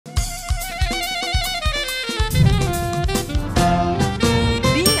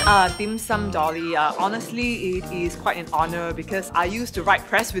Dim Sum Dolly, honestly it is quite an honor because I used to write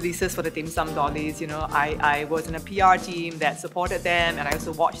press releases for the Dim Sum Dollies. You know, I was in a PR team that supported them and I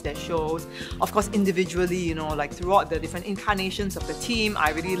also watched their shows. Of course, individually, you know, like throughout the different incarnations of the team,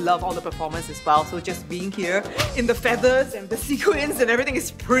 I really love all the performance as well. So just being here in the feathers and the sequins and everything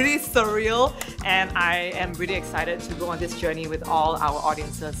is pretty surreal, and I am really excited to go on this journey with all our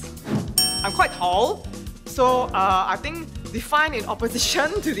audiences. I'm quite tall, so I think defined in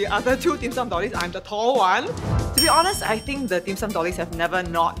opposition to the other two Dim Sum Dollies, I'm the tall one. To be honest, I think the Dim Sum Dollies have never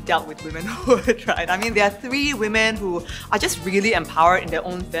not dealt with womanhood, right? I mean, there are three women who are just really empowered in their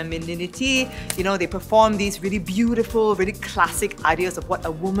own femininity. You know, they perform these really beautiful, really classic ideas of what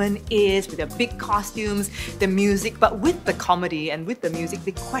a woman is with their big costumes, the music, but with the comedy and with the music,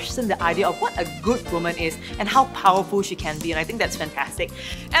 they question the idea of what a good woman is and how powerful she can be, and I think that's fantastic.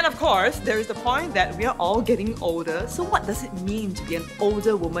 And of course, there is the point that we are all getting older, so what does it mean to be an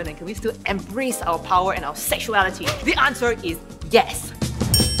older woman, and can we still embrace our power and our sexuality? The answer is yes.